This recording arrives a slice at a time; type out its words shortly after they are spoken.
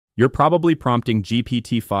You're probably prompting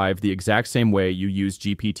GPT-5 the exact same way you use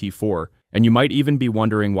GPT-4, and you might even be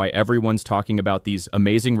wondering why everyone's talking about these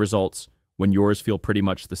amazing results when yours feel pretty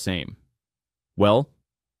much the same. Well,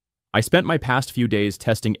 I spent my past few days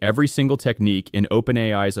testing every single technique in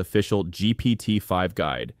OpenAI's official GPT-5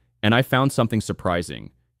 guide, and I found something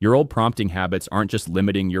surprising. Your old prompting habits aren't just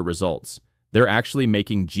limiting your results, they're actually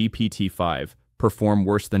making GPT-5 perform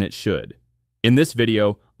worse than it should. In this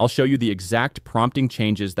video, I'll show you the exact prompting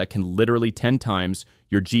changes that can literally 10 times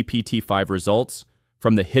your GPT-5 results,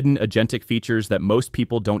 from the hidden agentic features that most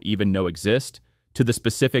people don't even know exist, to the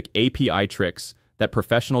specific API tricks that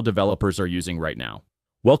professional developers are using right now.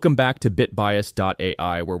 Welcome back to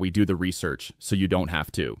bitbias.ai, where we do the research so you don't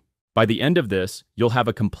have to. By the end of this, you'll have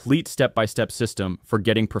a complete step-by-step system for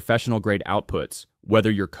getting professional-grade outputs, whether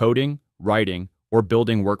you're coding, writing, or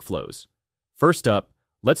building workflows. First up,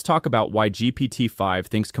 let's talk about why GPT-5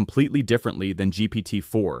 thinks completely differently than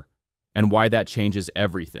GPT-4, and why that changes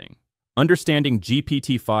everything. Understanding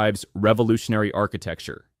GPT-5's revolutionary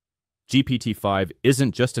architecture. GPT-5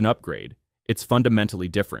 isn't just an upgrade, it's fundamentally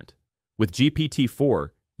different. With GPT-4,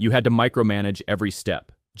 you had to micromanage every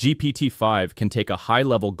step. GPT-5 can take a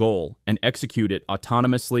high-level goal and execute it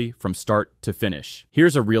autonomously from start to finish.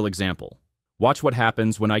 Here's a real example. Watch what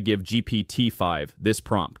happens when I give GPT-5 this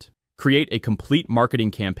prompt. Create a complete marketing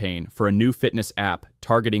campaign for a new fitness app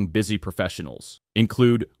targeting busy professionals.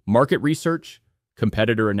 Include market research,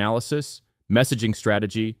 competitor analysis, messaging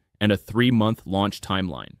strategy, and a 3-month launch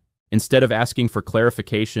timeline. Instead of asking for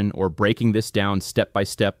clarification or breaking this down step by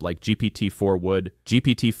step like GPT-4 would,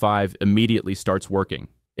 GPT-5 immediately starts working.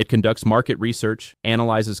 It conducts market research,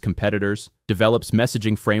 analyzes competitors, develops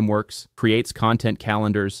messaging frameworks, creates content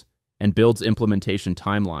calendars, and builds implementation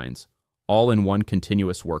timelines, all in one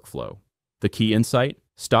continuous workflow. The key insight?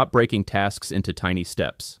 Stop breaking tasks into tiny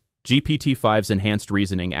steps. GPT-5's enhanced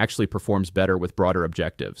reasoning actually performs better with broader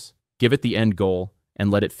objectives. Give it the end goal and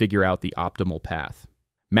let it figure out the optimal path.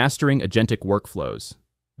 Mastering agentic workflows.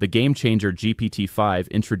 The game-changer GPT-5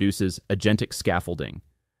 introduces agentic scaffolding,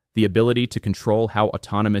 the ability to control how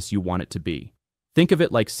autonomous you want it to be. Think of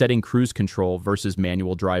it like setting cruise control versus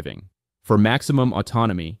manual driving. For maximum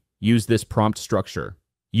autonomy, use this prompt structure.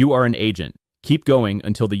 You are an agent. Keep going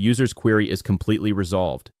until the user's query is completely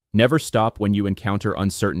resolved. Never stop when you encounter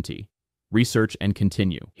uncertainty. Research and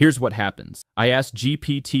continue. Here's what happens. I asked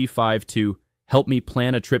GPT-5 to help me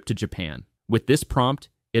plan a trip to Japan. With this prompt,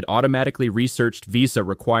 it automatically researched visa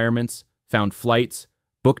requirements, found flights,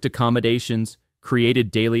 booked accommodations,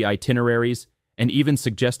 created daily itineraries, and even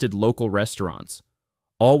suggested local restaurants,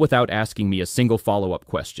 all without asking me a single follow-up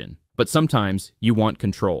question. But sometimes you want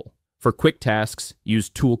control. For quick tasks, use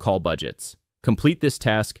tool call budgets. Complete this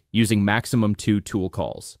task using maximum 2 tool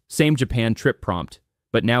calls. Same Japan trip prompt,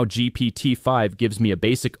 but now GPT-5 gives me a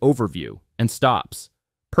basic overview and stops.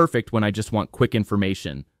 Perfect when I just want quick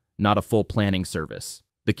information, not a full planning service.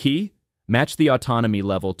 The key? Match the autonomy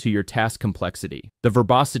level to your task complexity. The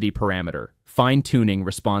verbosity parameter, fine-tuning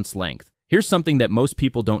response length. Here's something that most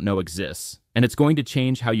people don't know exists, and it's going to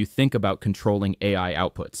change how you think about controlling AI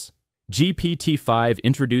outputs. GPT-5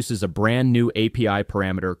 introduces a brand new API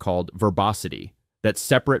parameter called Verbosity that's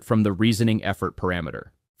separate from the reasoning effort parameter.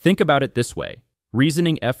 Think about it this way.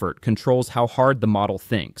 Reasoning effort controls how hard the model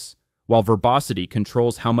thinks, while verbosity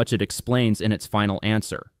controls how much it explains in its final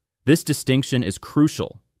answer. This distinction is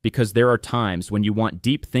crucial because there are times when you want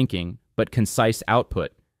deep thinking but concise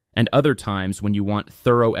output, and other times when you want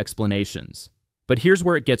thorough explanations. But here's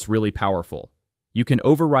where it gets really powerful. You can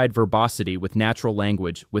override verbosity with natural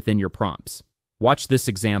language within your prompts. Watch this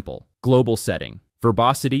example. Global setting.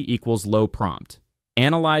 Verbosity equals low prompt.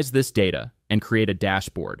 Analyze this data and create a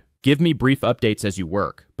dashboard. Give me brief updates as you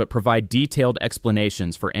work, but provide detailed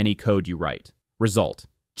explanations for any code you write. Result.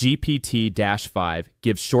 GPT-5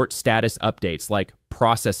 gives short status updates like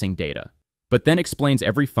processing data, but then explains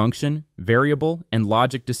every function, variable, and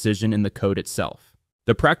logic decision in the code itself.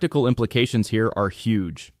 The practical implications here are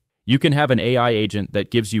huge. You can have an AI agent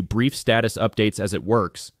that gives you brief status updates as it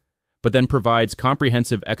works, but then provides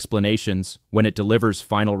comprehensive explanations when it delivers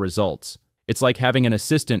final results. It's like having an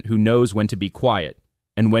assistant who knows when to be quiet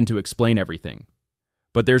and when to explain everything.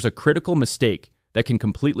 But there's a critical mistake that can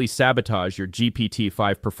completely sabotage your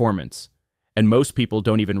GPT-5 performance, and most people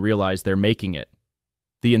don't even realize they're making it.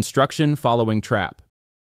 The instruction following trap.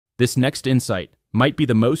 This next insight might be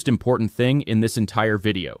the most important thing in this entire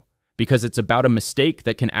video, because it's about a mistake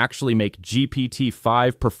that can actually make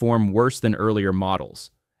GPT-5 perform worse than earlier models,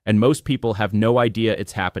 and most people have no idea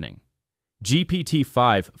it's happening.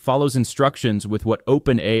 GPT-5 follows instructions with what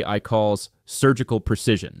OpenAI calls surgical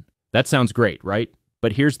precision. That sounds great, right?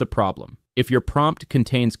 But here's the problem. If your prompt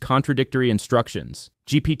contains contradictory instructions,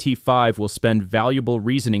 GPT-5 will spend valuable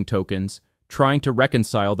reasoning tokens trying to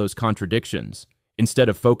reconcile those contradictions, instead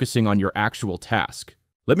of focusing on your actual task.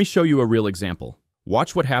 Let me show you a real example.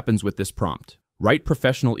 Watch what happens with this prompt. Write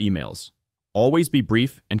professional emails. Always be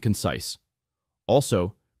brief and concise.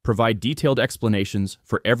 Also, provide detailed explanations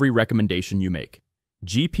for every recommendation you make.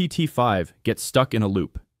 GPT-5 gets stuck in a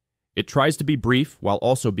loop. It tries to be brief while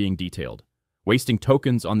also being detailed, wasting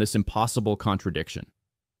tokens on this impossible contradiction.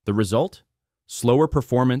 The result? Slower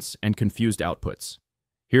performance and confused outputs.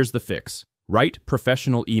 Here's the fix. Write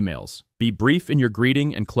professional emails. Be brief in your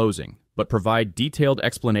greeting and closing, but provide detailed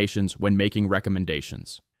explanations when making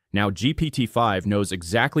recommendations. Now GPT-5 knows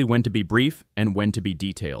exactly when to be brief and when to be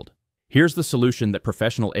detailed. Here's the solution that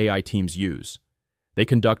professional AI teams use. They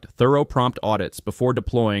conduct thorough prompt audits before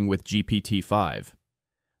deploying with GPT-5.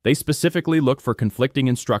 They specifically look for conflicting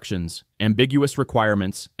instructions, ambiguous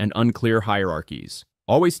requirements, and unclear hierarchies.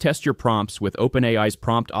 Always test your prompts with OpenAI's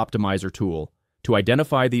Prompt Optimizer tool to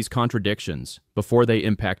identify these contradictions before they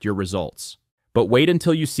impact your results. But wait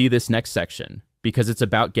until you see this next section, because it's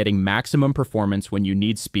about getting maximum performance when you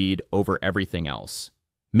need speed over everything else.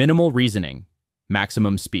 Minimal reasoning,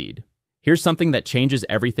 maximum speed. Here's something that changes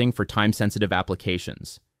everything for time-sensitive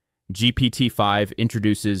applications. GPT-5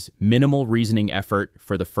 introduces minimal reasoning effort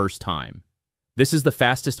for the first time. This is the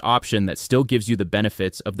fastest option that still gives you the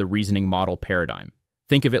benefits of the reasoning model paradigm.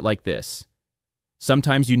 Think of it like this.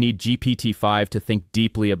 Sometimes you need GPT-5 to think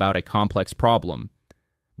deeply about a complex problem,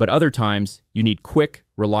 but other times you need quick,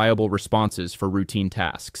 reliable responses for routine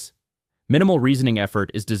tasks. Minimal reasoning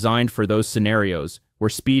effort is designed for those scenarios where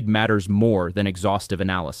speed matters more than exhaustive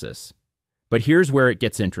analysis. But here's where it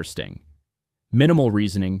gets interesting. Minimal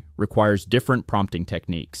reasoning requires different prompting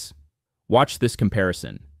techniques. Watch this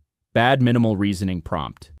comparison. Bad minimal reasoning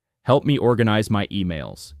prompt. Help me organize my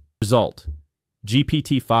emails. Result.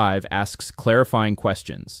 GPT-5 asks clarifying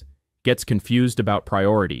questions, gets confused about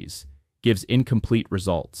priorities, gives incomplete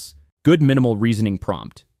results. Good minimal reasoning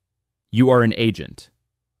prompt. You are an agent.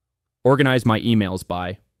 Organize my emails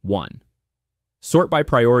by 1. Sort by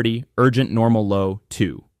priority, urgent, normal, low,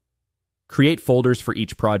 2. Create folders for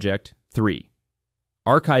each project, 3.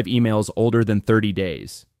 Archive emails older than 30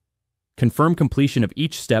 days. Confirm completion of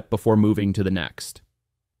each step before moving to the next.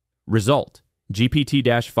 Result.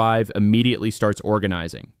 GPT-5 immediately starts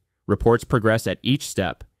organizing, reports progress at each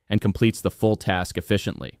step, and completes the full task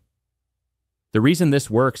efficiently. The reason this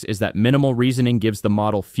works is that minimal reasoning gives the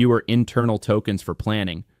model fewer internal tokens for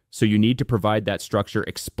planning, so you need to provide that structure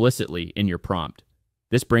explicitly in your prompt.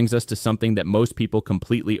 This brings us to something that most people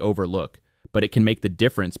completely overlook, but it can make the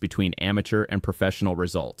difference between amateur and professional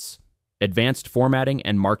results. Advanced formatting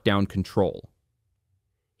and Markdown control.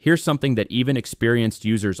 Here's something that even experienced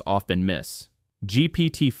users often miss.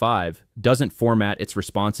 GPT-5 doesn't format its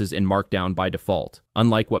responses in Markdown by default,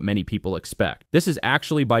 unlike what many people expect. This is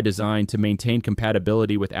actually by design to maintain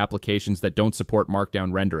compatibility with applications that don't support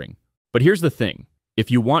Markdown rendering. But here's the thing. If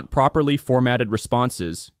you want properly formatted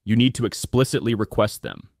responses, you need to explicitly request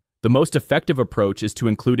them. The most effective approach is to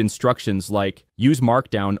include instructions like use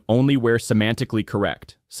Markdown only where semantically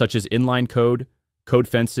correct, such as inline code, code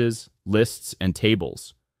fences, lists, and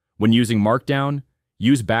tables. When using Markdown,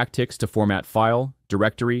 use backticks to format file,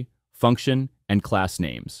 directory, function, and class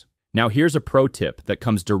names. Now here's a pro tip that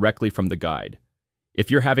comes directly from the guide. If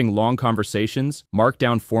you're having long conversations,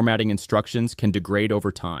 Markdown formatting instructions can degrade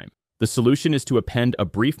over time. The solution is to append a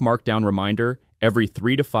brief Markdown reminder every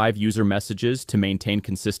 3 to 5 user messages to maintain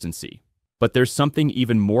consistency. But there's something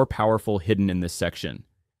even more powerful hidden in this section,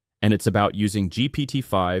 and it's about using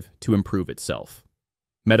GPT-5 to improve itself.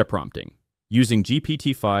 Metaprompting. Using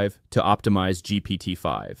GPT-5 to optimize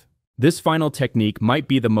GPT-5. This final technique might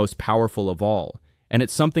be the most powerful of all, and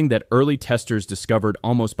it's something that early testers discovered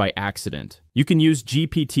almost by accident. You can use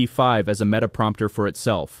GPT-5 as a metaprompter for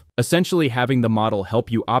itself, essentially having the model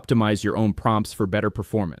help you optimize your own prompts for better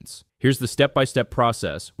performance. Here's the step-by-step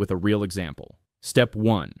process with a real example. Step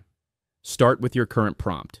 1. Start with your current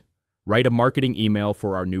prompt. Write a marketing email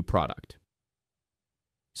for our new product.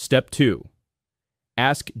 Step 2.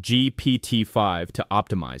 Ask GPT-5 to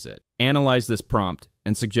optimize it. Analyze this prompt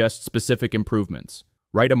and suggest specific improvements.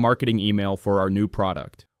 Write a marketing email for our new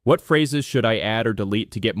product. What phrases should I add or delete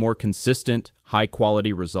to get more consistent,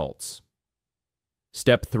 high-quality results?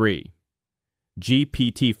 Step 3.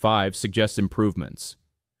 GPT-5 suggests improvements.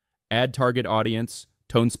 Add target audience,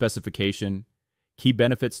 tone specification, key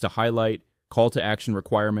benefits to highlight, call to action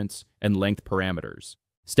requirements, and length parameters.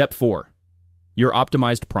 Step 4. Your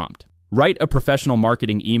optimized prompt. Write a professional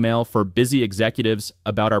marketing email for busy executives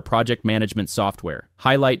about our project management software.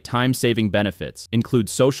 Highlight time-saving benefits. Include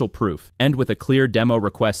social proof. End with a clear demo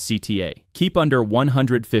request CTA. Keep under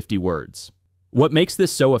 150 words. What makes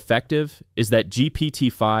this so effective is that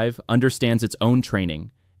GPT-5 understands its own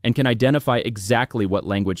training and can identify exactly what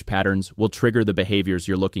language patterns will trigger the behaviors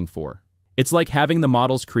you're looking for. It's like having the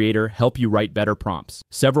model's creator help you write better prompts.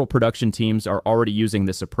 Several production teams are already using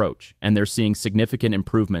this approach, and they're seeing significant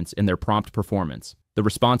improvements in their prompt performance. The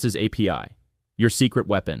Responses API, your secret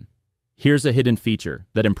weapon. Here's a hidden feature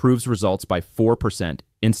that improves results by 4%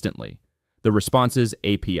 instantly. The Responses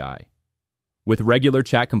API. With regular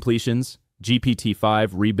chat completions,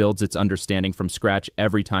 GPT-5 rebuilds its understanding from scratch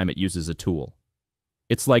every time it uses a tool.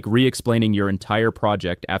 It's like re-explaining your entire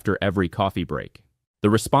project after every coffee break. The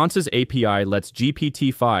Responses API lets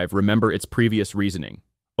GPT-5 remember its previous reasoning.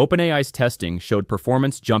 OpenAI's testing showed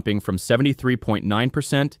performance jumping from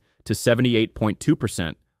 73.9% to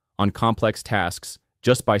 78.2% on complex tasks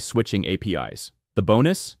just by switching APIs. The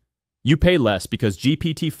bonus? You pay less because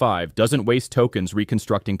GPT-5 doesn't waste tokens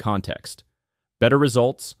reconstructing context. Better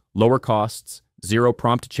results, lower costs, zero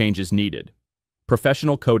prompt changes needed.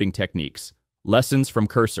 Professional coding techniques. Lessons from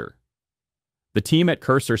Cursor. The team at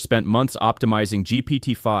Cursor spent months optimizing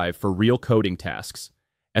GPT-5 for real coding tasks,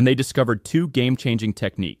 and they discovered two game-changing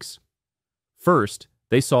techniques. First,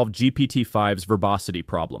 they solved GPT-5's verbosity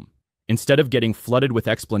problem. Instead of getting flooded with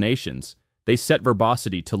explanations, they set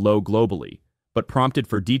verbosity to low globally, but prompted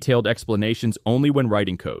for detailed explanations only when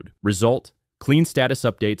writing code. Result: clean status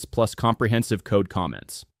updates plus comprehensive code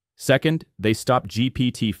comments. Second, they stopped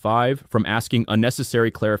GPT-5 from asking unnecessary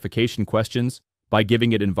clarification questions by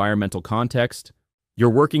giving it environmental context. You're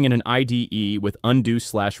working in an IDE with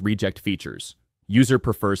undo/reject features. User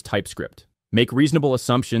prefers TypeScript. Make reasonable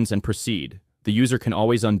assumptions and proceed. The user can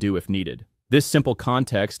always undo if needed. This simple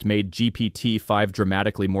context made GPT-5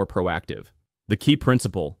 dramatically more proactive. The key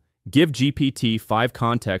principle: give GPT-5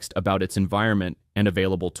 context about its environment and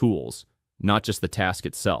available tools, not just the task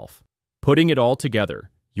itself. Putting it all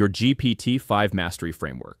together, your GPT-5 mastery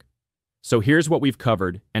framework. So here's what we've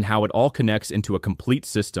covered and how it all connects into a complete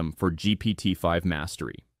system for GPT-5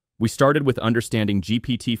 mastery. We started with understanding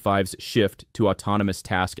GPT-5's shift to autonomous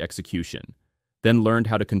task execution, then learned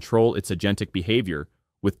how to control its agentic behavior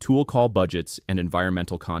with tool call budgets and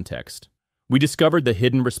environmental context. We discovered the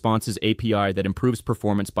hidden Responses API that improves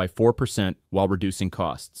performance by 4% while reducing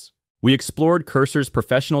costs. We explored Cursor's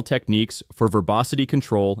professional techniques for verbosity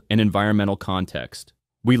control and environmental context.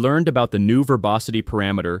 We learned about the new verbosity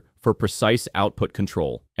parameter for precise output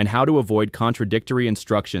control and how to avoid contradictory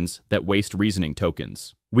instructions that waste reasoning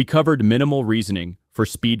tokens. We covered minimal reasoning for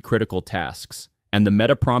speed-critical tasks and the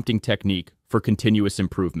meta-prompting technique for continuous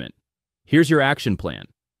improvement. Here's your action plan.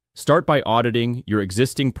 Start by auditing your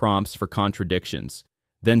existing prompts for contradictions,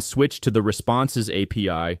 then switch to the Responses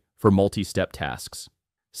API for multi-step tasks.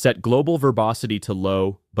 Set global verbosity to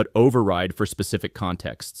low, but override for specific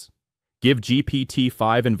contexts. Give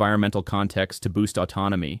GPT-5 environmental context to boost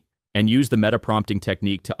autonomy, and use the meta-prompting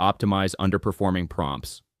technique to optimize underperforming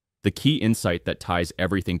prompts. The key insight that ties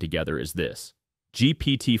everything together is this: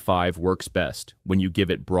 GPT-5 works best when you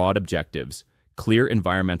give it broad objectives, clear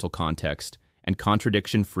environmental context, and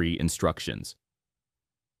contradiction-free instructions.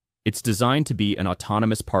 It's designed to be an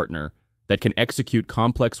autonomous partner that can execute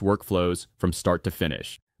complex workflows from start to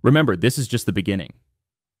finish. Remember, this is just the beginning.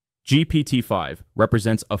 GPT-5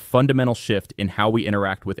 represents a fundamental shift in how we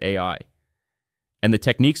interact with AI, and the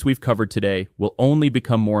techniques we've covered today will only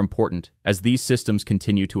become more important as these systems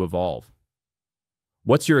continue to evolve.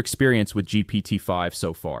 What's your experience with GPT-5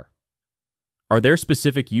 so far? Are there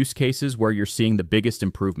specific use cases where you're seeing the biggest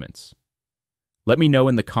improvements? Let me know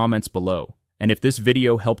in the comments below, and if this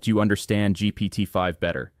video helped you understand GPT-5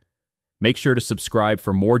 better, make sure to subscribe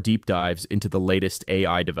for more deep dives into the latest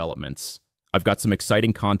AI developments. I've got some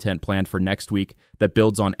exciting content planned for next week that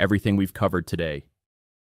builds on everything we've covered today.